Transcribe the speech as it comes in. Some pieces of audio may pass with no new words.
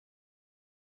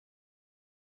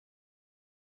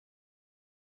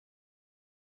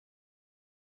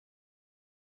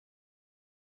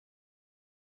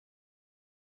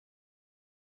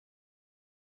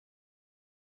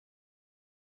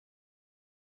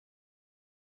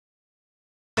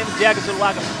Diego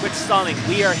Zuluaga from Quit Stalling.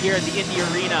 We are here at the Indie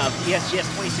Arena of ESGS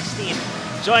 2016.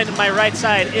 Joined on my right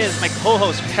side is my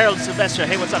co-host, Harold Silvestre.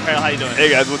 Hey, what's up, Harold? How you doing? Hey,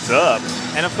 guys, what's up?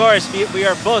 And of course, we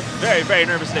are both very, very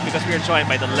nervous today because we are joined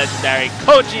by the legendary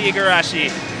Koji Igarashi.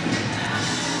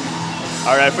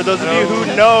 All right, for those of you who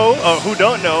know, or who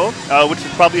don't know, which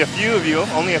is probably a few of you,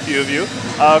 only a few of you,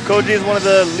 Koji is one of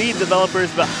the lead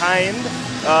developers behind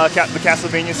the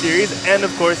Castlevania series, and of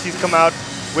course, he's come out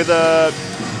with a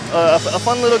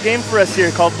fun little game for us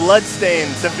here called Bloodstained,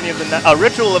 Symphony of the Night,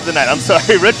 Ritual of the Night. I'm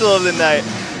sorry, Ritual of the Night.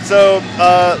 So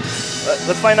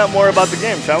let's find out more about the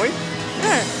game, shall we?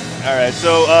 Sure. All right,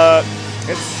 so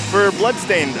for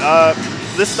Bloodstained,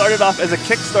 this started off as a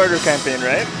Kickstarter campaign,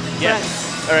 right? Yes.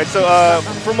 All right, so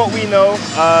from what we know,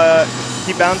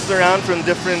 he bounced around from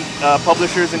different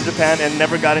publishers in Japan and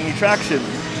never got any traction.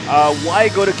 Why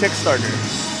go to Kickstarter?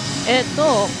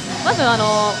 まず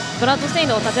ブラッドステイン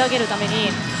ドを立ち上げるために、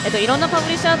いろんなパブ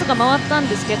リッシャーとか回ったん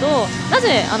ですけど、な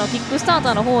ぜキックスタータ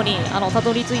ーの方にた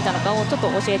どり着いたのかをちょっと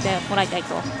教えてもらいたい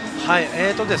と。はい、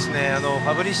ですね、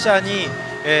パブリッシャーに、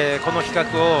この企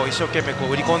画を一生懸命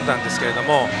売り込んだんですけれど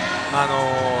も、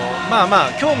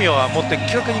興味は持って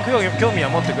企画に興味は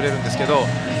持ってくれるんですけど、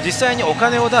実際にお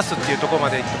金を出すっていうところま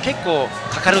でいくと結構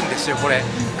かかるんですよ。これ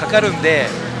かかるんで、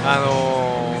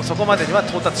そこまでには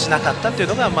到達しなかったっていう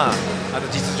のが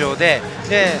実情で、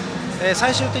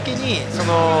最終的にそ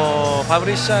のパブ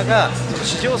リッシャーがその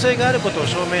市場性があることを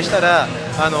証明したら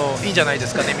いいんじゃないで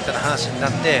すかねみたいな話にな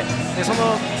って、でそ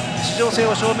の市場性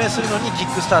を証明するのにキ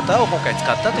ックスターターを今回使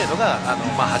ったというのが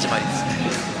始まりですね。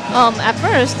At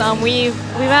first, we've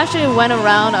actually went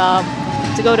around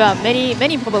to go to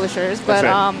many publishers, but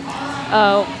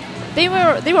they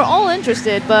were all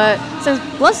interested. But since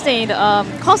Bloodstained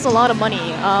costs a lot of money,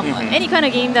 any kind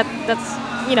of game that's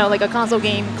like a console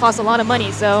game costs a lot of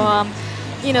money. So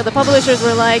the publishers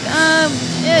were like,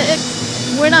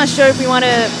 we're not sure if we want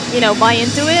to buy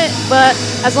into it. But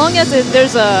as long as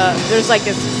there's like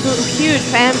this huge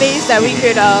fan base that we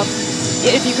could,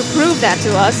 if you could prove that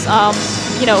to us,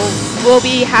 we'll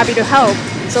be happy to help.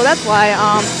 So that's why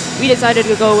we decided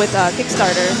to go with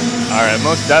Kickstarter. All right,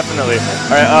 most definitely.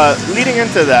 All right, leading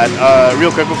into that,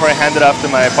 real quick before I hand it off to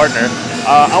my partner,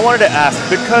 I wanted to ask,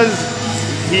 because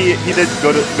he did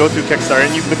go through Kickstarter,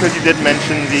 and because you did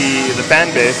mention the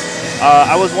fan base,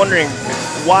 I was wondering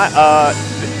why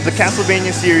the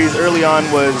Castlevania series early on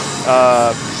was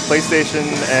PlayStation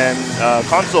and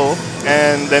console,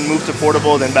 and then moved to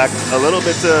portable, then back a little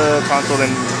bit to console, then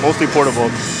mostly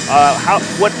portable.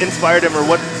 What inspired him, or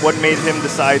what made him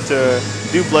decide to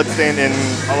do Bloodstained in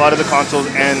a lot of the consoles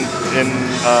and in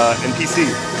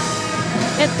PC?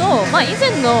 以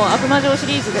前の悪魔城シ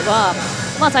リーズでは、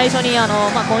最初に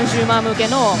コンシューマー向け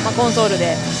の、コンソール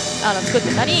で作っ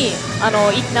てたり、一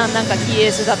旦なんか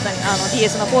DS だったり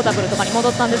DS のポータブルとかに戻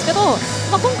ったんですけど、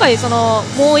今回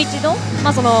もう一度、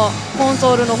そのコン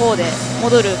ソールの方で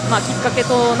戻る、きっかけ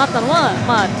となったのは、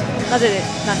なぜ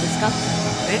なんですか？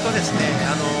ですね、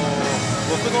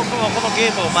僕のこのゲ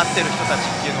ームを待ってる人たちっ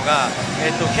ていうのが、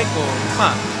結構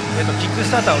キック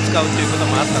スターターを使うということ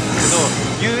もあったんです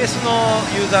けど、 US の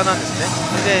ユーザーなんですね。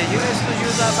で US のユ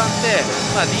ーザーさんって、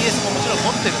DS ももちろん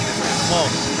持ってるんですけれども、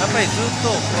やっぱりずっ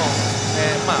とこの、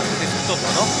デスクトップ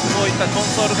のこういったコン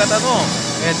ソール型の、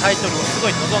タイトルをす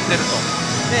ごい望んでると。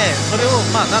でそれを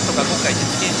なんとか今回実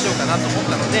現しようかなと思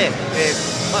ったので、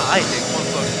あえてコン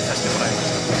ソールにさせてもらいま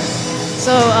した。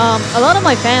So a lot of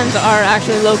my fans are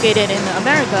actually located in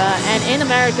America, and in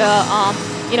America,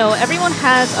 everyone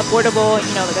has a portable,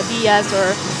 like a DS or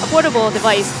a portable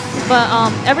device, but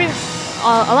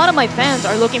a lot of my fans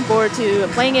are looking forward to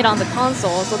playing it on the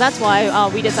console, so that's why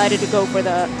we decided to go for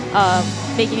the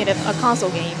making it a console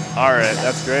game. All right,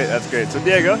 that's great. That's great. So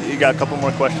Diego, you got a couple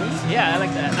more questions? Yeah, I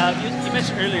like that. You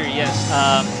mentioned earlier, yes,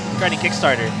 regarding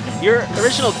Kickstarter. Your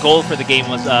original goal for the game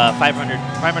was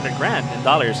 500 grand in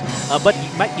dollars, but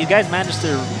you guys managed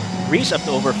to reach up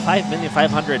to over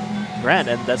 5,500,000,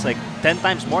 and that's like 10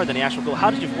 times more than the actual goal.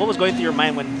 What was going through your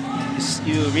mind when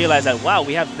you realized that, wow,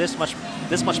 we have this much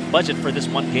budget for this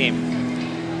one game?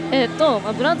 ブ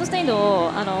ラッドステインド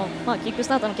をキックス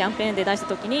ターターのキャンペーンで出した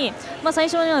ときに、最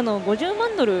初に50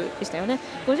万ドルでしたよね。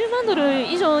50万ドル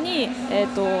以上に、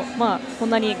こん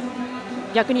なに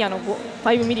逆に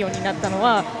5ミリオンになったの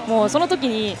は、もうその時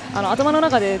に頭の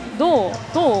中でどう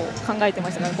考えてま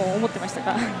したか、こう思ってました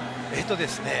か？で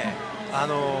すね、あ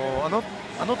の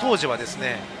当時はです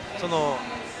ね、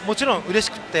もちろん嬉し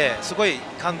くてすごい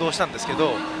感動したんですけ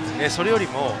ど、それより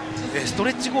もスト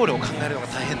レッチゴールを考えるのが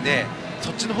大変で、そ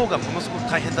っちの方がものすごく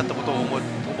大変だったことを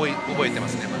覚えてま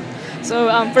すね。So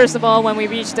first of all, when we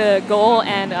reached the goal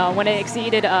and when it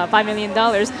exceeded $5 million,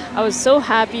 I was so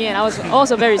happy and I was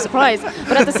also very surprised.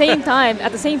 But at the same time,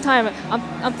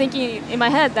 I'm thinking in my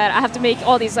head that I have to make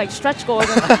all these like stretch goals.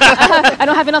 And I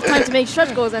don't have enough time to make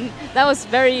stretch goals, and that was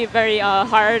very, very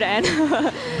hard. And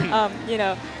you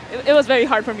know, it was very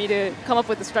hard for me to come up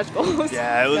with the stretch goals.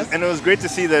 Yeah, it was, yes. And it was great to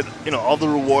see that all the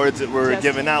rewards that were yes.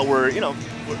 given out were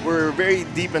were very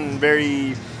deep and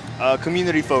very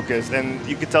community focused, and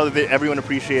you could tell that everyone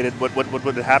appreciated what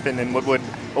would happen and what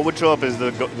would show up as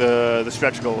the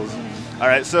stretch goals. All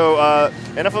right, so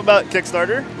enough about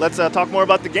Kickstarter. Let's talk more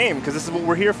about the game, because this is what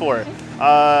we're here for.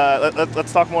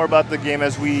 Let's talk more about the game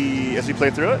as we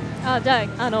play through it. じゃ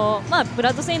あまあブ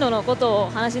ラッドセインドのことを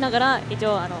話しながら一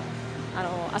応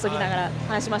遊びながら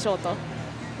話しましょうと。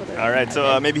All right,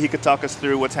 so maybe he could talk us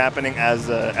through what's happening as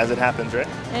it happens, right?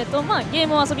 まあゲー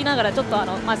ムを遊びながらちょっと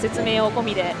まあ説明を込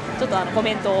みでちょっとコ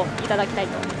メントをいただきたい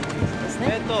とです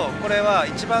ね。これは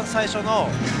一番最初の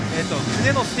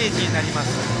船のステージになります。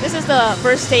This is the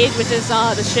first stage, which is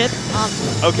the ship.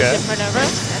 Okay. Ship maneuver.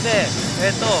 で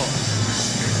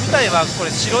舞台はこ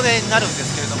れ城になるんで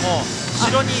すけれども、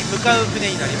城に向かう船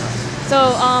になります。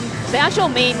So the actual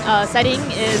main setting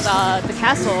is the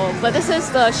castle, but this is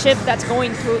the ship that's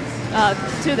going to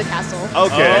the castle.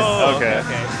 Okay. Oh, okay.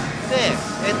 okay. で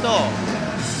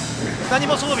何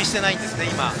も装備してないんですね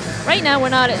今。Right now we're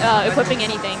not equipping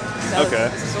anything. So Okay.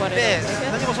 this is what it で is.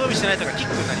 何も装備してないとかキッ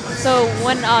クになります。 So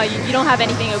when you don't have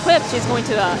anything equipped, she's going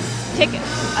to kick it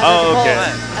as Oh, a okay.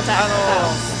 default attack.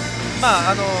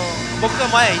 まあ僕が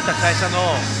前行った会社の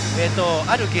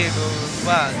あるゲーム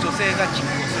は女性がキック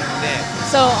をするので。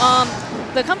So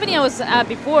the company I was at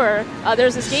before,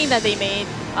 there's this game that they made,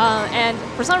 and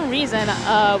for some reason,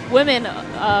 women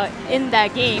in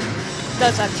that game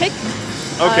does a kick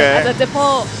Okay. as a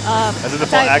default As a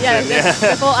default attack, action, yeah,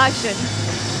 yeah. default action.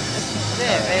 で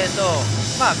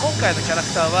まあ今回のキャラク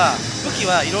ターは武器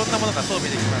はいろんなものが装備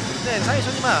できます。で最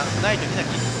初にまあナイトにはキ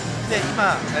ック。で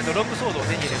今ロングソードを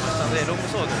手に入れましたのでロング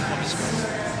ソードを装備しま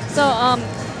す。So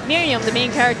Miriam, the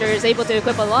main character, is able to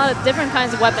equip a lot of different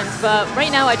kinds of weapons, but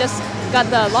right now I just got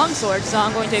the longsword, so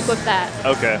I'm going to equip that.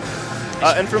 Okay.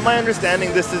 And from my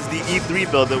understanding, this is the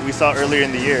E3 build that we saw earlier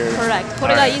in the year. Correct. こ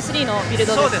れが E3 のビル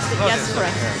ドです。そうです。 Yes,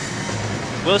 correct.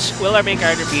 Will our main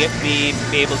character be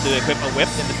able to equip a whip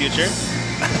in the future?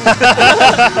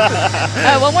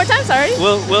 One more time, sorry.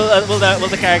 Will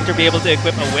the character be able to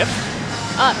equip a whip?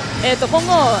 今後、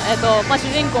まあ、主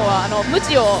人公は無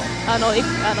知を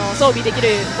装備できる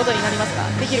ことになりますか？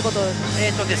できること。で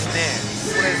すね、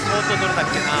これ相当どれだっ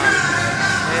けな。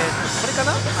これか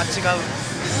な？あ、違う。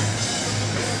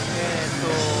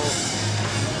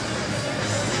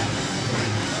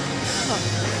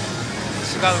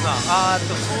違うな。相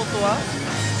当は？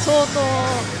相当。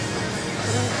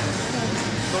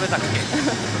どれだっけ？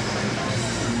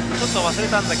ちょっと忘れ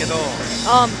たんだけど。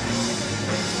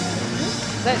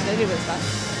大丈夫ですか？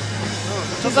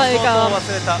ちょっと相当忘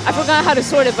れた。I forgot how to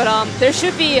sort it, but there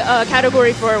should be a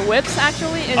category for whips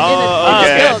actually in the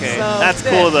okay. build. So That's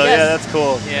cool though. yes. Yeah, that's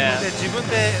cool. Yeah. で自分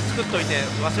で作っといて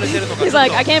忘れてるのが。 He's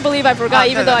like, I can't believe I forgot,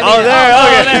 even though I Oh, made there. it.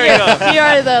 Okay, there we go. Here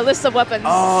are the list of weapons.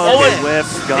 Oh, okay.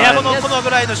 Whips, いやこ guns. のぐ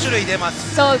らいの種類出ま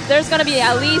す。 So there's gonna be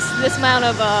at least this amount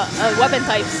of weapon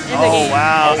types in the Oh, game.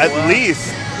 wow. At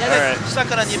least. Yeah, All right. 下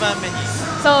から2番目に。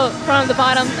 So from the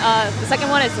bottom, the second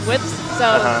one is whips. So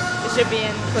Uh-huh. it should be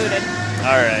included.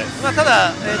 All right. まあた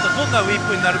だどんなウィッ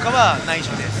プになるかは内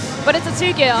緒です。 But it's a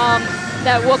secret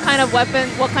that what kind of weapon,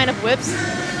 what kind of whips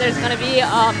there's gonna be.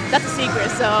 That's a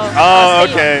secret. So Oh,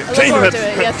 stay- okay. look Chain forward whips. to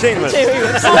it. Yes. Chain whips.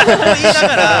 whips. そう言いな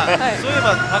がら、はいそういえ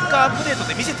ばバックアップデート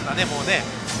で見せてたねもうね。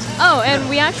 Oh, and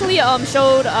we actually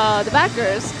showed the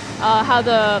backers how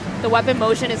the weapon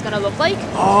motion is gonna look like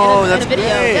Oh, in that's a video.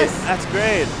 great. Yes. That's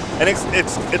great. And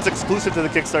it's exclusive to the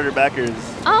Kickstarter backers.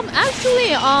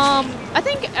 Actually, I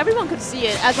think everyone could see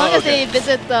it as long Oh, as they okay.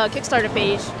 visit the Kickstarter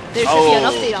page. There should be an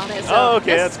update on it. So, Oh,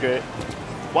 okay, yes. that's great.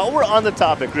 While we're on the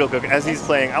topic, real quick, as he's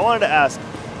playing, I wanted to ask,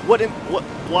 what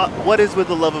is with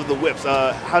the love of the whips?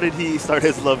 How did he start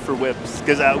his love for whips?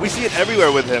 Because we see it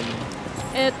everywhere with him.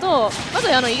 まず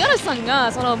五十嵐さん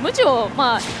がその無知を、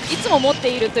まあ、いつも持って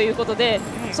いるということで、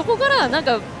そこからなん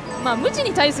か、まあ、無知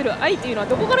に対する愛というのは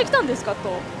どこから来たんですか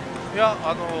と。いや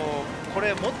こ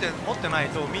れ持ってない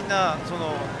とみんな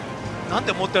なん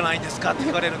で持ってないんですかって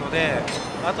聞かれるので、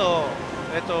あと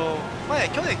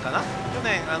去年かな、去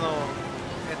年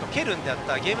ケルンでやっ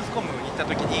たゲームズコムに行った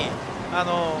時に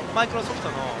マイクロソフト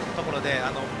のところで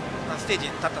ステージ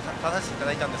に立たせていた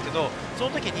だいたんですけど、その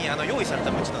時に用意され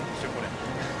たムチなんですよこれ。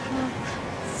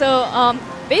So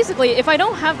basically, if I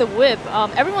don't have the whip,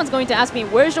 everyone's going to ask me,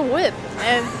 "Where's your whip?"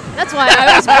 And That's why I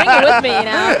always bring it with me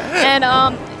now. And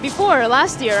before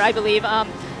last year, I believe,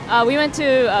 we went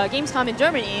to Gamescom in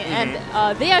Germany, and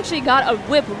they actually got a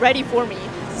whip ready for me.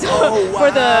 So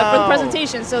for the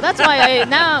presentation. So that's why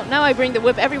now I bring the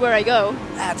whip everywhere I go.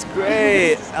 That's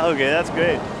great. Okay, that's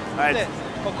great. All right.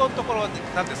 ここのところ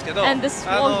なんですけど、And this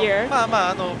wall here.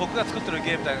 僕が作ってる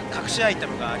ゲームで隠しアイテ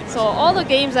ムがあります。So all the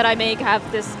games that I make have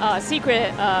this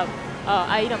secret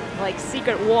item, like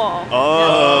secret wall.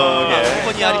 Oh, okay.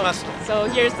 ここにありますと。So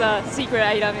here's the secret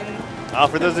item.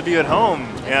 For those of you at home,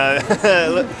 yeah,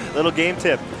 little game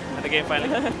tip. And the game finally.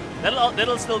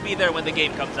 That'll still be there when the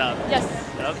game comes out. Yes.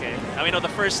 Okay. Now we know the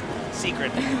first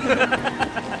secret.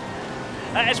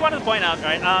 I just wanted to point out,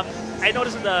 right? I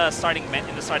noticed in the starting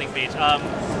page,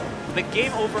 the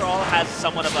game overall has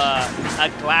somewhat of a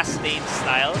glass-stained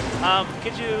style.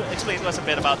 Could you explain to us a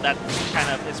bit about that kind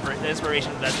of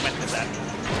inspiration that went with that?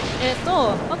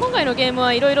 今回のゲーム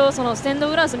はいろいろそのステンド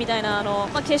グラスみたいな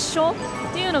結晶っ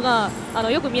ていうのが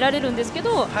よく見られるんですけ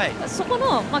ど、そこ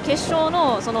の結晶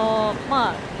のその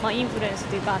インフルエンス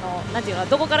というかなんていうか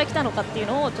どこから来たのかっていう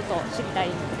のをちょっと知りたい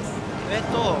です。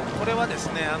これはです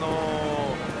ね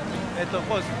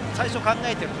こう最初考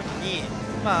えてるときに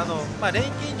錬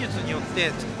金術によっ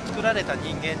て作られた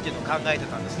人間っていうのを考えて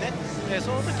たんですね。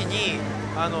その時に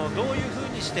どういうふ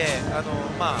うにしてど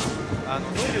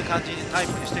ういう感じにタイ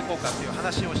プにしていこうかっていう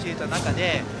話をしていた中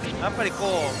でやっぱりこ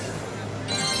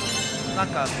うなん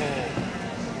かこ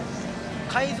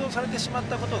う改造されてしまっ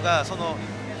たことがそ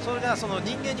れがその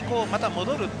人間にこうまた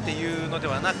戻るっていうので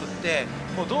はなくって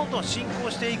もうどんどん進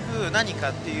行していく何か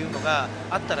っていうのが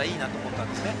あったらいいなと思ったん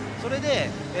ですね。それで、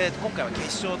今回は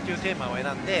結晶っていうテーマを選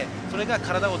んでそれが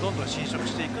体をどんどん侵食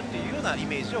していくっていうようなイ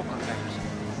メージを考えました。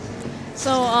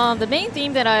So the main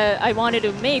theme that I wanted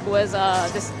to make was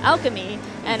this alchemy,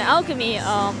 and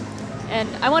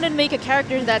I wanted to make a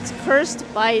character that's cursed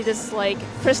by this like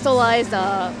crystallized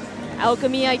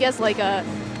alchemy, I guess, like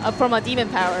from a demon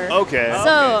power. Okay.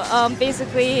 So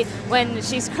basically, when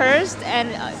she's cursed,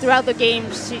 and throughout the game,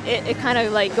 it kind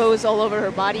of like goes all over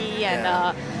her body,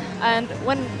 and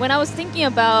when I was thinking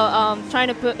about trying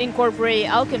to incorporate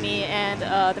alchemy and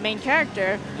the main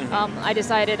character, I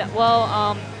decided,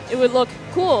 well, it would look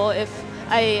cool if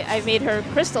I made her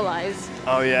crystallize.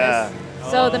 Oh yeah.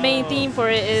 So the main theme for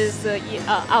it is the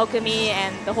alchemy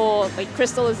and the whole like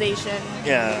crystallization.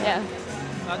 Yeah.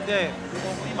 なんで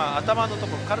今頭のと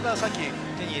ころ体さっき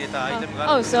手に入れたアイテム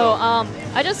があるんですけ so ど。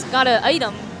I just got an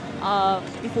item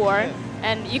before,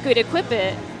 and you could equip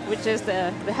it, which is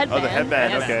the headband. Oh, the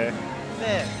headband. Yes. Okay.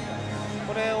 で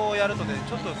これをやるとね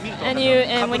ちょっと見ると And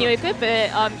when you equip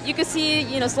it, you can see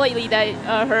slightly that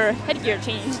her headgear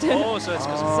changed. Oh, so it's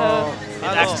so it's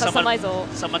actually customizable.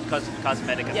 somewhat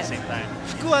cosmetic at the same time.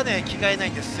 服はね着替えな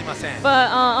いんですすいません。 But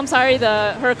I'm sorry,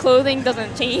 her clothing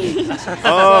doesn't change.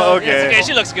 Oh, It's okay. okay,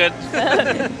 she looks good.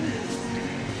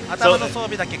 頭の装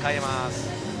備だけ変えます。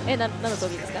何の装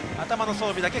備ですか？頭の装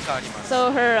備だけ変わります。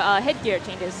 So her headgear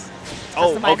changes.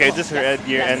 Oh, okay. Customizable. Just her Yes.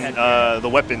 headgear Yes. and the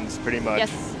weapons, pretty much. Yes.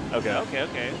 Okay. Okay,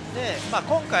 okay. で、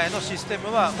今回のシステ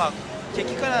ムは、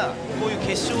敵からこういう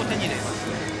結晶を手に入れま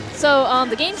す。 So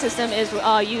the game system is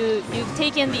you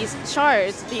take in these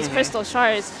shards, these crystal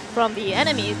shards from the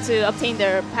enemy to obtain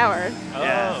their power.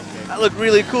 Yeah. Oh, okay. That looked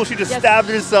really cool. She just Yes. stabbed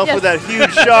herself Yes. with that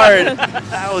huge shard.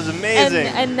 That was amazing.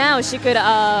 And now she could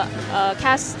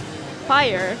cast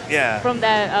fire from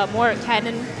that more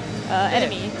cannon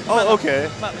enemy. Oh, okay.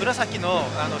 紫の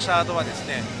シャードはです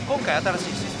ね、今回新しい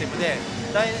システムで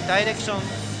ダイレクション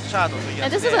シャードというや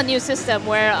And つ this is a で。 new system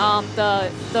where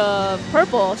the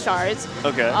purple shards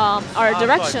Okay. are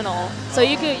directional. So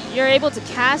you're able to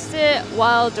cast it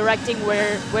while directing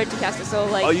where to cast it. So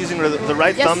like using the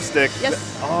right Yes. thumbstick. Yes.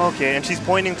 Oh, okay. And she's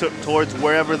pointing towards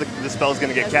wherever the spell's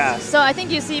going to get cast. So I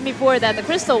think you see before that the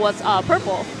crystal was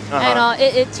purple, and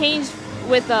it changed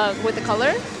with the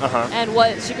color and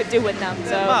what she could do with them.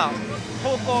 で So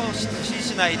方向指示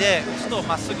しないで押すと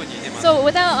まっすぐに出ます。 so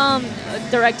without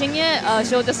directing it,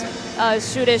 she'll just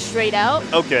shoot it straight out.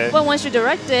 Okay. But once you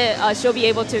direct it, she'll be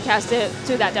able to cast it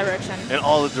to that direction. In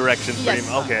all the directions, pretty Yes.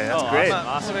 much. Okay, that's Oh, great.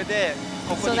 awesome. それで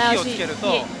ここ So に now 火をつけると、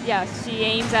 she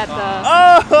aims at the.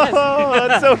 Oh,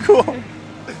 that's so cool.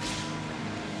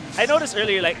 I noticed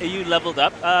earlier, like you leveled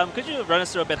up. Could you run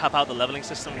us through a bit how the leveling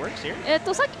system works here?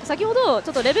 先ほどち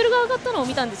ょっとレベルが上がったのを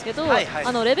見たんですけど、はいは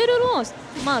い、レベルの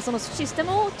そのシステ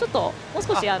ムをちょっともう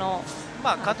少し簡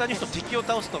単に言うと敵を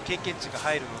倒すと経験値が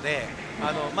入るので、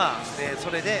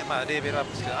それでレベルアッ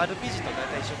プして RPG と大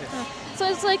体一緒です。So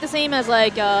it's like the same as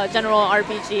like a general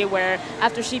RPG where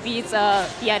after she beats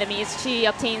the enemies, she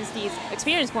obtains these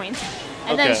experience points,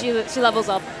 and then she levels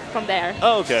up. from there.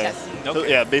 Oh, okay. Yes. So,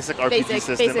 Okay. yeah, basic RPG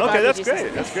system. basic Okay, that's RPG great.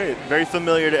 system, That's yes. great. Very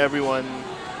familiar to everyone.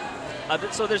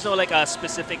 So there's no like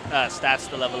specific stats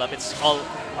to level up. It's all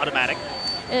automatic.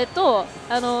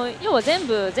 要は全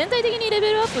体的にレ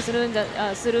ベルアップするん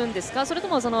ですか、それと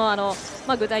も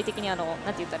具体的になんて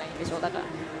言ったらいいんでしょう、だか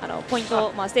らポイン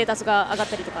ト、ステータスが上がっ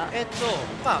たりとか。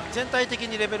全体的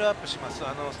にレベルアップします。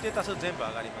ステータス全部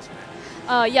上がりますね。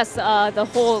Yes,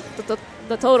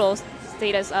 the total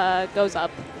status goes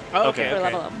up. Okay, For okay.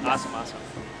 level up. Awesome,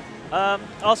 awesome.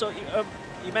 Also,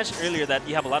 you mentioned earlier that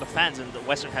you have a lot of fans in the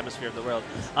Western Hemisphere of the world.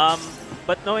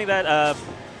 But knowing that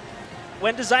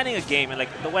when designing a game, and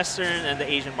like the Western and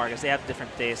the Asian markets, they have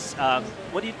different tastes.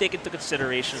 What do you take into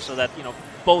consideration so that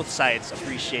both sides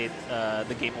appreciate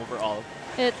the game overall?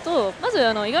 まず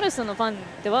五十嵐さんのファン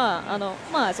では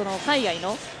その海外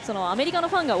のアメリカの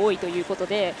ファンが多いということ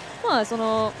で、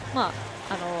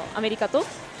アメリカと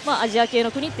アジア系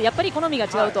の国ってやっぱり好みが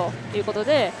違うということ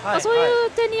で、そういう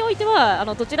点においては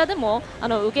どちらでも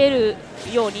受ける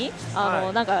ように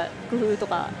なんか工夫と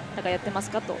かなんかやってます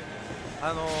かと。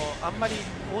あんまり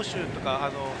欧州と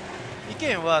か意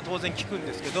見は当然聞くん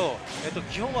ですけど、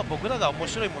基本は僕らが面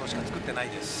白いものしか作ってない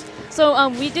です。So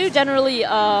we do generally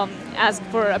ask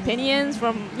for opinions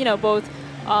from both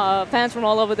fans from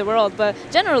all over the world, but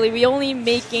generally we only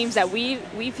make games that we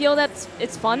feel that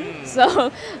it's fun.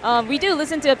 So we do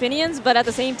listen to opinions, but at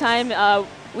the same time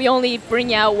we only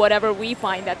bring out whatever we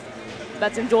find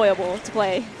that's enjoyable to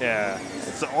play. Yeah,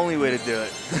 it's the only way to do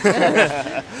it.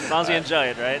 As long as you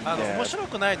enjoy it, right? 面白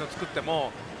くないの作って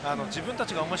も自分た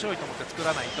ちが面白いと思って作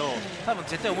らないと多分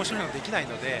絶対面白いのできない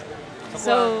ので、そ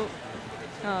こ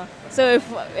は。So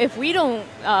if we don't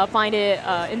find it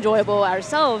enjoyable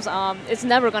ourselves, it's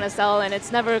never going to sell and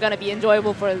it's never going to be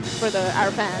enjoyable for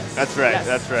our fans. That's right. Yes.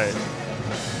 That's right.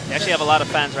 You actually have a lot of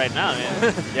fans right now.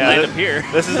 Yeah, Lined up here.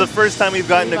 This is the first time we've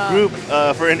gotten a group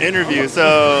for an interview,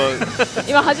 so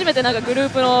今初めてなんかグルー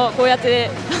プのこうやって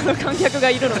観客が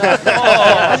いるのが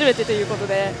初めてということ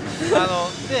で。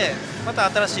でま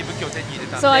た新しい武器を手に入れ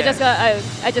たんで。So I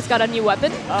just got a new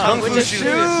weapon. Kung Fu which is-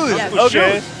 shoes. Yes.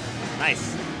 Okay.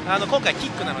 Nice. 今回キ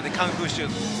ックなのでカンフーシュー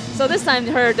ズ。So this time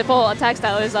her default attack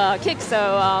style is kick.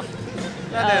 So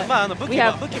なので武 we 器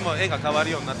have- も絵が変わ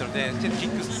るようになってるのでキッ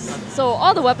ク。So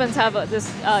all the weapons have this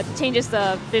changes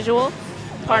the visual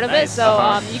part of it. nice.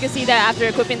 So you can see that after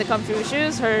equipping the Kung Fu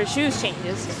shoes, her shoes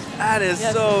changes. That is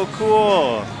Yes. so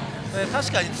cool.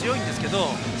 確かに強いんですけど、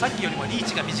さっきよりもリー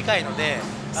チが短いので。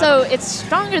So it's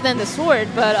stronger than the sword,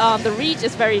 but the range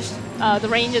is very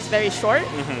short.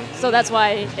 So that's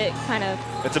why it kind of.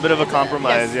 It's a bit of a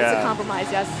compromise, Yes, yeah. It's a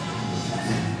compromise. Yes.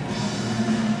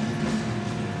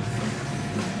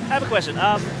 I have a question.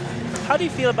 How do you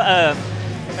feel about?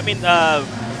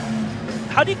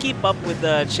 How do you keep up with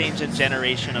the change in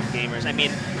generation of gamers? I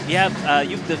mean, you've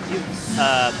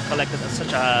collected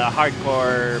such a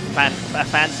hardcore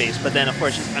fan base, but then of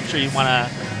course I'm sure you'd wanna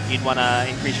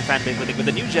increase your fan base with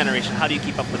the new generation. How do you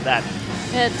keep up with that?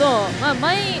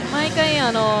 毎回フ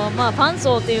ァン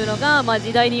層っていうのが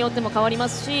時代によっても変わりま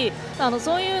すし、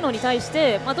そういうのに対し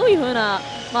てどういう風な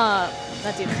な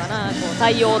んていうのかな、こう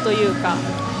対応というか、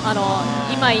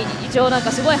今一応なん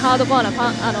かすごいハードコアなフ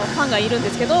ァンがいるんで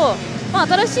すけど、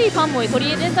新しいファンも取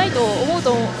り入れたいと思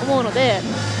うので、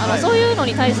そういうの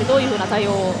に対してどういう風な対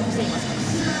応をしています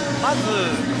か。まず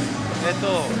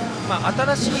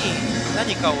新しい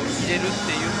何かを入れるっ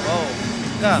ていう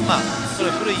のがそれ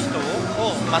古い人を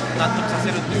納得させ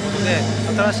るということで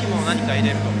新しいものを何か入れ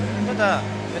ると。ただ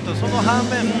その反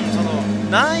面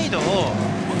難易度を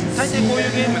大抵こうい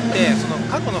うゲームって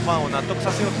過去のファンを納得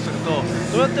させようとすると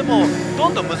どうやってもど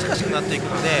んどん難しくなっていく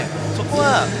ので、そこ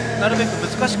はなるべく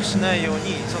難しくしないよう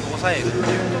に抑えるっていう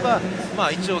ことが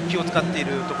一応気を使ってい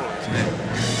るところですね。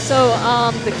So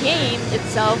the game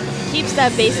itself keeps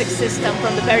that basic system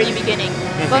from the very beginning,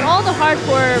 but all the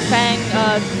hardcore fan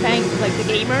like the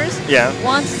gamers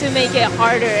wants to make it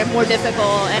harder and more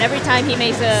difficult. And every time he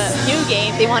makes a new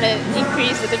game, they want to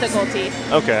increase the difficulty.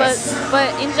 Okay.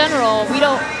 But in general, we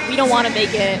don't want to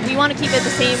make it. We want to keep it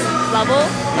the same level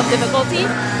of difficulty.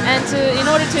 And in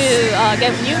order to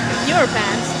get newer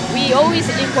fans, we always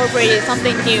incorporate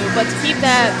something new, but to keep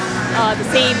that the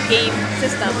same game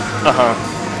system.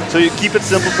 So you keep it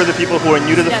simple for the people who are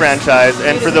new to the franchise,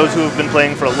 and for those who have been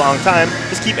playing for a long time,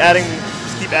 just keep adding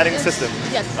system.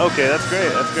 Yes. Okay, that's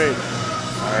great. That's great.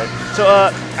 All right. So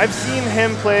I've seen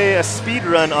him play a speed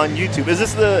run on YouTube. Is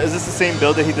this the same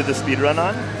build that he did the speed run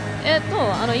on?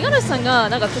 五十嵐さんが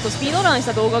なんかちょっとスピードランし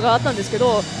た動画があったんですけ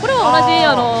ど、これは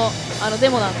同じデ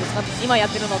モなんですか？今やっ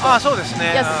てるのと。そうです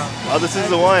ね。Yes. Oh, this is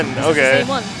the one. Okay. Same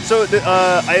one. So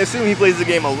I assume he plays the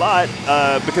game a lot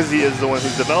because he is the one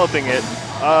who's developing it.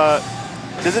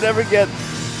 Does it ever get?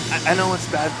 I know it's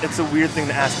bad. It's a weird thing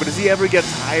to ask, but does he ever get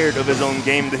tired of his own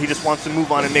game that he just wants to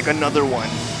move on and make another one?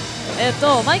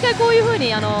 毎回こういう風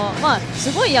に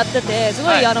すごいやっててす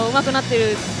ごい上手くなって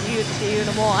るっていう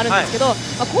のもあるんですけど、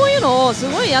こういうのをす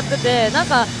ごいやっててなん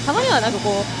かたまにはなんかこ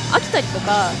う飽きたりと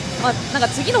か、なんか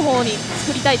次の方に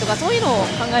作りたいとかそういうのを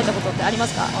考えたことってありま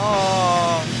すか？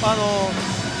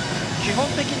基本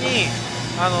的に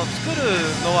作る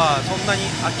のはそんなに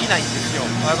飽きないんですよ。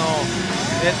フ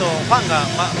ァンが、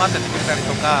待っててくれたり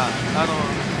とか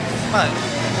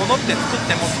戻って作っ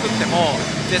ても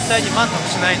絶対に満足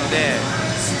しないので、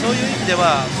そういう意味で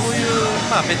はそういう、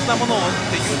別なものをっ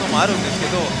ていうのもあるんですけ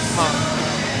ど、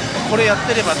これやっ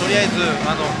てればとりあえず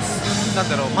なん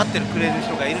だろう待ってくれる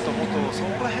人がいると思うとそ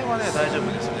こら辺はね大丈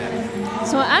夫ですね。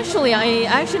So actually, I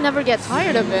actually never get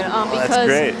tired of it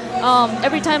because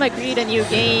every time I create a new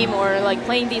game or like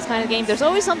playing these kind of games, there's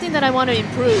always something that I want to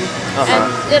improve,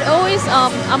 and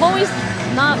I'm always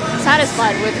not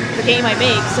satisfied with the game I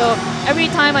make. So every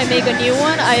time I make a new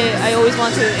one, I always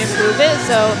want to improve it.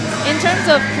 So in terms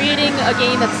of creating a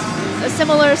game that's a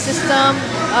similar system,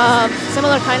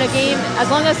 similar kind of game, as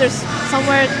long as there's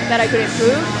somewhere that I could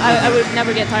improve, I would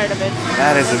never get tired of it.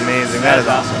 That is amazing. That is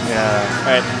awesome. Yeah.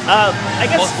 All right. I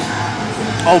guess.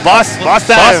 Oh, boss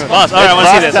time. Boss. All right, I want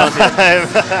to see this. All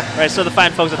right, so the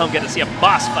fine folks at home get to see a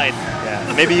boss fight. Yeah.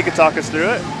 Maybe you could talk us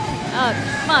through it.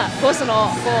 ボス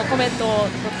のコメントを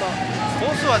ちょっと。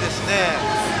ボスはですね、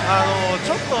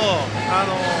ちょっと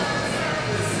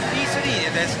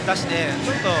E3 で出してち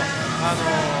ょっと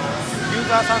ユー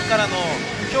ザーさんからの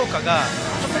評価が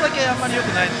ちょっとだけあんまり良く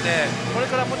ないので、これ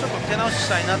からもうちょっと手直しし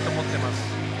たいなと思ってます。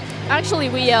Actually,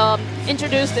 we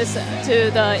introduced this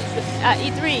to at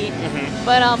E3,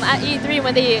 but at E3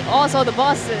 when they all saw the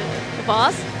boss,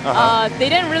 they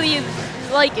didn't really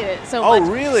like it so much.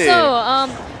 Oh, really? So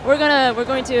we're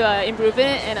going to improve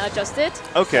it and adjust it.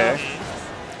 Okay.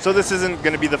 So this isn't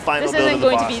going to be the final This build isn't of the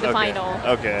going boss. to be the final.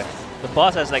 Okay. The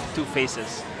boss has like two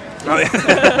faces. Oh, yeah.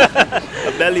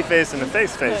 A belly face and a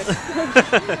face face.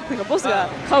 なんかボスが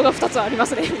顔が2つありま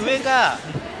すね。上が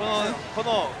こ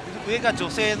の上が女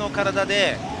性の体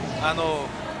で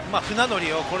船乗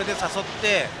りをこれで誘っ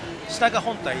て下が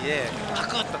本体でパ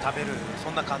クッと食べる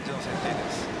そんな感じの設定で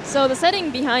す。So the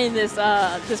setting behind this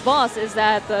this boss is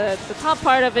that the top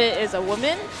part of it is a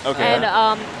woman, and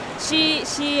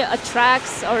she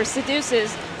attracts or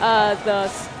seduces the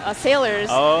sailors,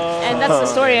 and that's the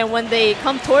story. And when they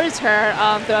come towards her,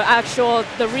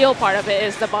 the real part of it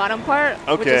is the bottom part,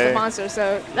 which is the monster.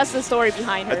 So that's the story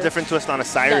behind her. A different twist on a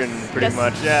siren, pretty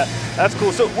much. Yeah, that's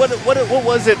cool. So what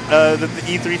was it that the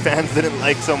E3 fans didn't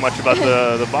like so much about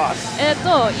the boss?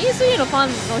 E3 のファン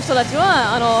の人たち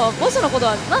はボスのこと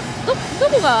はど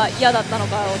こが嫌だったの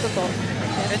かをちょっと。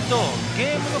ゲ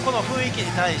ームのこの雰囲気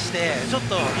に対してちょっ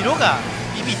と色が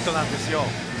ビビッドなんですよ。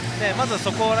でまず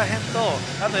そこら辺と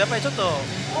あとやっぱりもうちょっと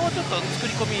作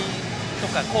り込みと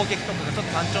か攻撃とかがちょっ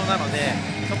と単調なので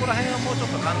そこら辺をもうちょっ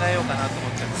と考えようかなと思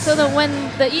ってます。So when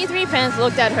the E3 fans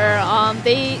looked at her,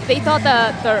 they thought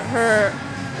that her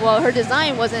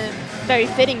design wasn't very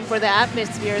fitting for the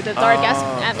atmosphere, the dark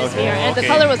atmosphere, and the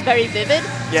color was very vivid.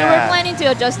 So we're planning to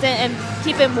adjust it and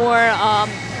keep it more,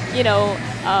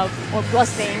 more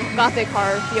bloodstained, gothic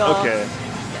horror feel. Okay.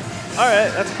 All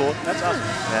right, that's cool. That's awesome.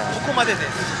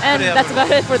 And that's about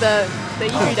it for the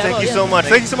E3 demo. Thank you so much.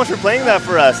 Thank you so much for playing that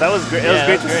for us. That was great. It was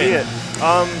great to see it.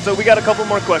 So we got a couple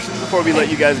more questions before we let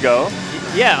you guys go.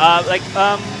 Yeah,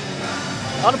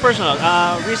 on a personal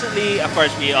note, recently, of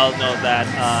course, we all know that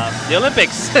the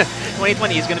Olympics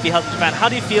 2020 is going to be held in Japan. How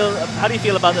do you feel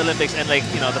about the Olympics and the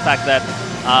fact that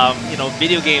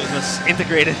video games was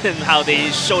integrated in how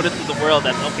they showed it to the world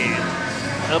that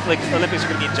Olympics are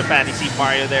going to be in Japan. You see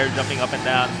Mario there jumping up and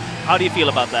down. How do you feel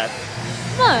about that?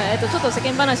 ちょっと世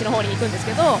間話の方に行くんです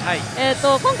けど、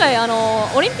今回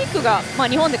オリンピックが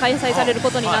日本で開催される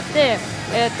ことになって、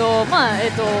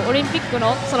オリンピック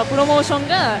のそのプロモーション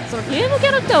がそのゲームキ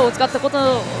ャラクターを使ったこ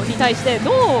とに対して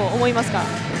どう思いますか？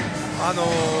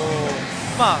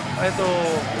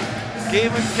ゲ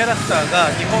ームキャラクターが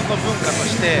日本の文化と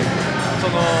して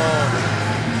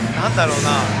なんだろうな。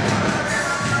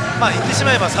言ってし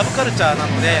まえばサブカルチャーな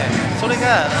のでそれ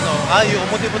がああいう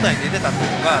表舞台に出てたってい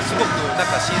うのがすごく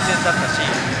新鮮だったし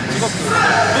すごく文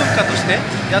化として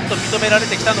やっと認められ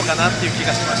てきたのかなっていう気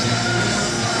がしまし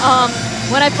た。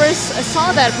When I first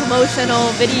saw that promotional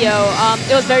video,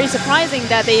 it was very surprising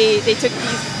that they took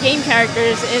game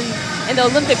characters in the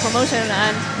Olympic promotion,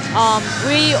 and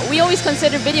we always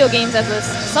consider video games as a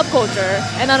subculture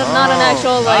and not an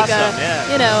actual like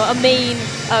a main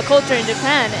culture in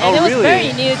Japan. And it was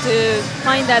very new to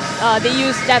find that they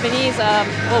use Japanese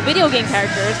video game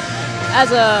characters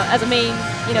as a main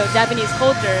Japanese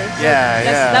culture. So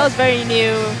that was very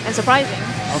new and surprising.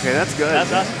 Okay, that's good.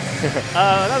 That's awesome.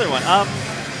 Another one.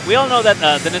 We all know that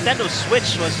the Nintendo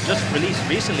Switch was just released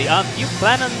recently. Do you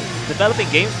plan on developing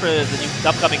games for the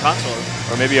upcoming console?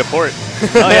 Or maybe a port.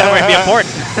 Oh yeah, or maybe a port.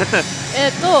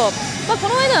 こ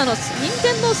の間任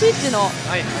天堂スイッチの、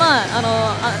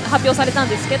発表されたん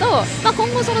ですけど、今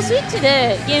後そのスイッチ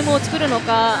でゲームを作るの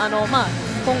か、今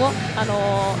後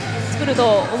作る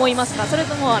と思いますか、それ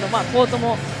ともポート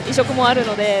も移植もある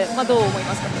ので、どう思い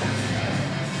ますか。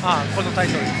このタイ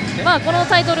トルですね。この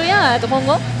タイトルや今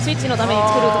後スイッチのために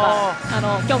作るとか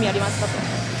興味ありますかと。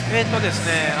です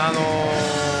ね、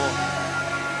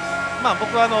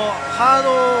僕はハー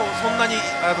ドをそんなに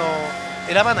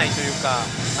選ばないというか、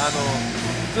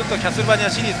ずっとキャスルバニア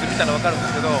シリーズ見たら分かるんで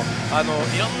すけど、い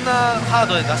ろんなハー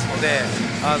ドで出すので、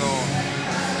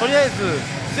とりあえず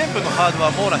全部のハード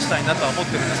は網羅したいなとは思っ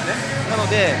てるんですね。なの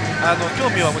で興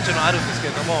味はもちろんあるんですけ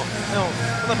れども、でも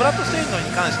このブラッドステインドに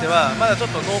関してはまだちょっ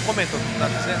とノーコメントな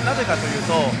んですね。なぜかという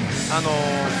と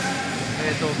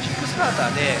キックスタータ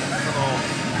ーで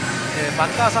バ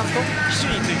ッカーさんと機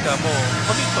種についてはもう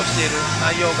コミットしている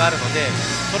内容があるので、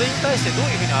それに対してどう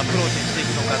いうふうにアプローチして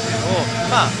いくのかというのを、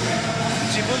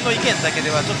自分の意見だけで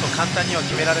はちょっと簡単には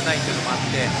決められないというのもあっ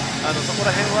て、そこ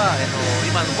ら辺は、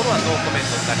今のところはノーコメン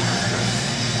トになります。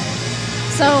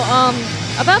So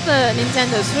about the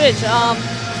Nintendo Switch,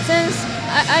 since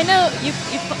I know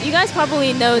you guys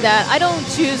probably know that I don't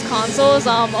choose consoles.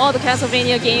 All the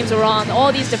Castlevania games are on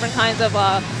all these different kinds of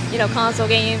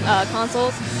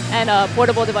consoles and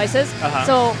portable devices.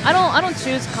 So I don't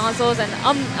choose consoles, and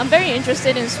I'm very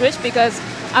interested in Switch because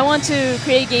I want to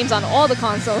create games on all the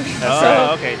consoles.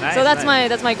 So that's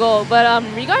my goal. But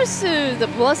regards to the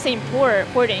Bloodstained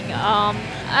porting,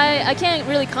 I can't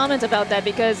really comment about that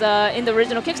because in the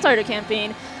original Kickstarter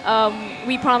campaign,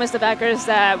 we promised the backers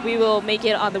that we will make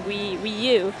it on the Wii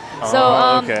U.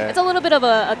 So it's a little bit of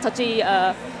a touchy,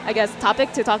 I guess,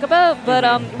 topic to talk about. But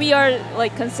we are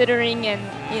like considering and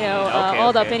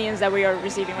all the opinions that we are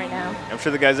receiving right now. I'm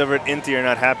sure the guys over at Inti are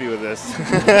not happy with this.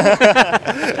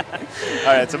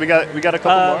 All right, so we got a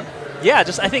couple more. Yeah,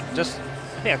 I think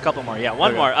a couple more. Yeah,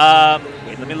 one more.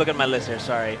 Wait, let me look at my list here.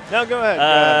 Sorry. No, go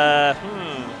ahead.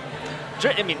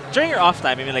 During your off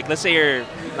time, like let's say you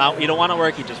don't want to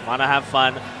work, you just want to have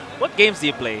fun. What games do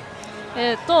you play?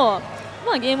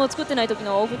 ゲームを作ってない時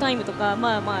のオフタイムとか、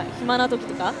暇な時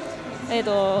とか、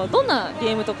どんなゲ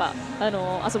ームとか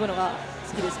遊ぶのが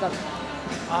好きですか？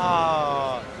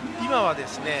今はで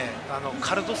すね、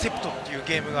カルドセプトっていう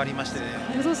ゲームがありましてね。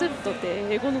カルドセプトって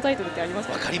英語のタイトルってあります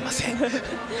か？わかりません。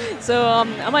So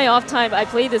on my off time, I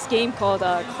play this game called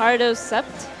Cardocept,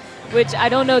 which I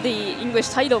don't know the English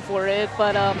title for it,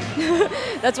 but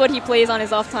that's what he plays on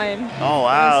his off time. Oh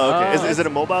wow! Okay. Is it a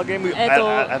mobile game?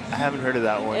 I haven't heard of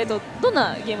that one. どん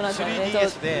なゲームなんですかね。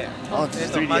3DS で、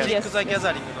マジック・ザ・ギャ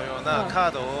ザリングのようなカ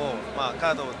ードを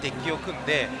デッキを組ん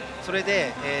で、それ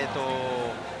で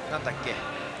なんだっけ。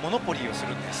モノポリーをす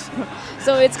るんです。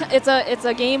So it's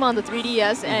a game on the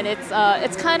 3DS, and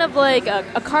it's kind of like a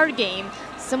card game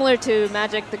similar to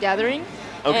Magic the Gathering.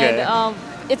 Okay. And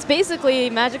it's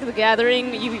basically Magic the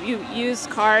Gathering. You use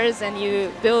cards and you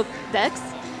build decks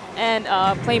and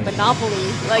play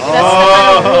Monopoly. Like that's the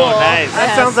kind of rule. Nice.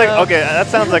 That sounds like that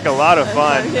sounds like a lot of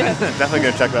fun. Definitely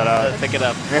gonna check that out. Pick it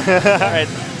up. All right.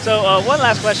 So one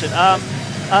last question.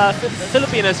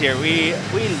 Filipinos here, we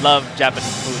love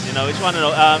Japanese food. We just want to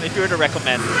know if you were to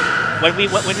recommend when we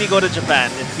go to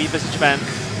Japan, if we visit Japan,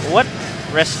 what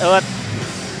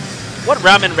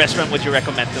ramen restaurant would you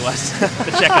recommend to us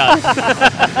to check out?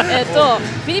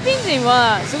 フィリピン人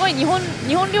はすごい日本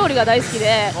料理が大好き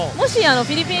で、もしフ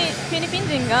ィリピン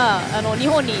人が日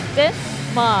本に行って、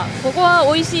ここは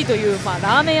美味しいという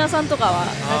ラーメン屋さんとかは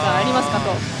なんかありますか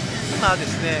と。今で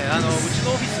すね、うち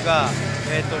のオフィスが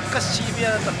昔渋谷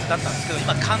だったんですけど、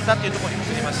今神田っていうところに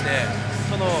移りまして、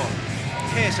その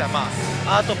弊社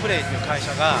アートプレイという会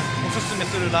社がおすすめ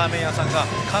するラーメン屋さんが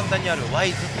神田にあるワ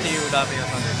イズっていうラーメン屋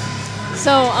さんです。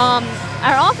So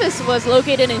our office was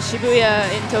located in Shibuya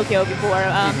in Tokyo before,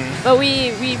 but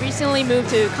we recently moved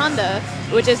to Kanda,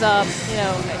 which is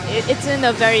it's in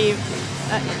the very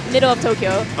middle of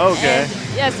Tokyo. Okay. And,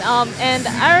 yes, and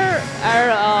our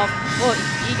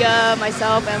Iga,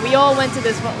 myself, and we all went to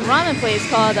this ramen place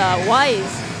called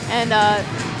Wise, and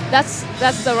that's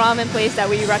the ramen place that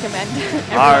we recommend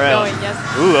All everyone going. Yes.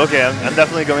 Ooh, okay. I'm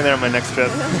definitely going there on my next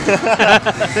trip.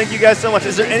 Thank you guys so much.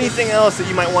 Is there anything else that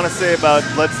you might want to say about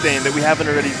Bloodstained that we haven't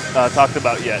already talked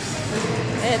about yet?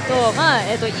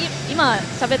 今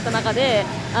喋った中で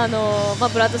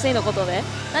ブラッドステインのことで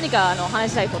何か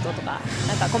話したいこととか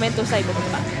なんかコメントしたいことと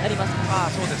かありますか？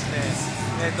そうですね。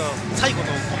最後の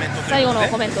コメントと最いうことで。後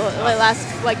のコメント、last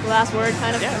word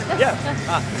kind of. Yeah.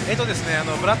 ですね、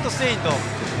ブラッドステインと、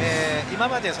今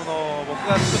まで僕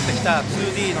が作ってきた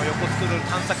 2D の横スクロール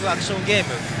探索アクションゲー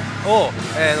ムを、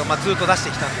ずっと出し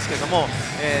てきたんですけれども、こ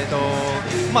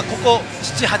こ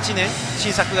 7,8 年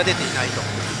新作が出ていないと。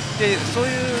でそうい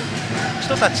う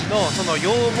人たちのその要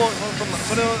望、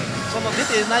それを出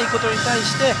てないことに対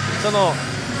して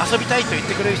遊びたいと言っ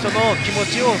てくれる人の気持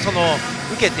ちを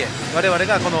受けて我々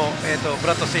がこの、ブ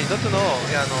ラッドステインドというのを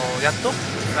やっと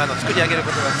作り上げるこ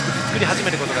とが作り始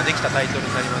めることができたタイトル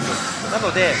になります。な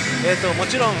ので、も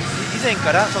ちろん以前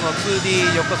から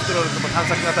2D 横スクロールとか探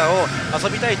索型を遊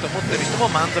びたいと思っている人も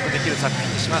満足できる作品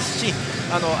にしますし、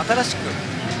新しく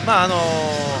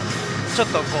ちょっ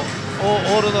とオ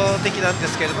ールド的なんで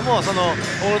すけれども、オー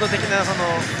ルド的な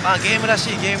ゲームら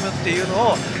しいゲームっていうの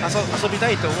を遊び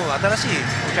たいと思う新しい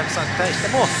お客さんに対して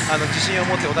も自信を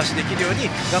持ってお出しできるように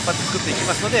頑張って作っていき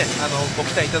ますのでご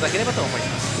期待いただければと思い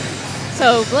ます。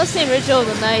So Bloodstained Ritual of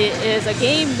the Night is a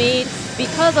game made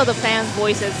because of the fans'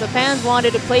 voices. The fans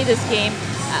wanted to play this game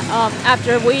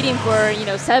after waiting for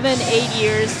 7-8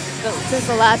 years since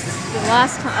the last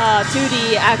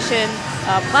 2D action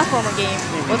platformer game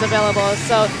was available.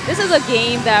 So this is a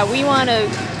game that we want to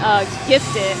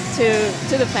gift it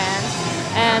to the fans,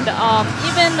 and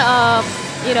even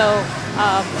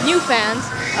new fans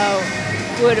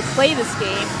would play this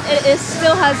game. It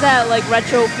still has that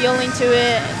retro feeling to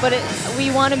it, but we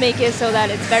want to make it so that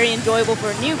it's very enjoyable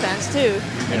for new fans too,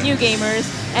 and new gamers,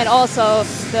 and also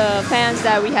the fans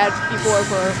that we had before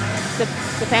for the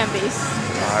fan base.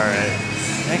 All right.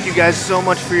 Thank you guys so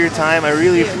much for your time.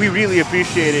 We really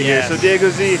appreciate it here. So Diego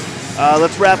Z,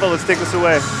 let's wrap up. Let's take this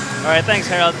away. All right, thanks,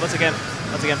 Harold. Once again,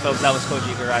 folks, that was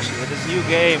Koji Igarashi with his new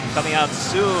game coming out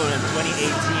soon in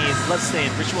 2018,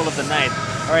 Bloodstained, Ritual of the Night.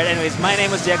 All right, anyways, my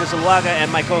name is Diego Zuluaga and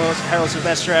my co-host Harold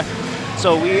Silvestre.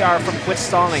 So we are from Quit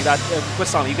Stalling. You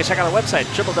can check out our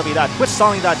website,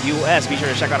 www.quitstalling.us. Be sure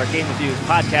to check out our game reviews,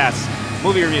 podcasts,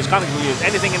 movie reviews, comic reviews,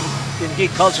 anything in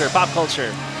geek culture, pop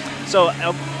culture. So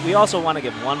we also want to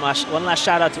give one last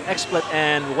shout out to XSplit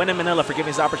and Gwen in Manila for giving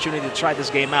us the opportunity to try this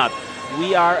game out.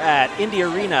 We are at Indie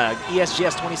Arena,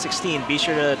 ESGS 2016. Be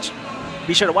sure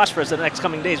to watch for us in the next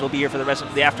coming days. We'll be here for the rest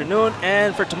of the afternoon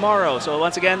and for tomorrow. So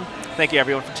once again, thank you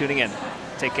everyone for tuning in.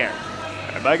 Take care.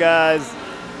 All right, bye guys.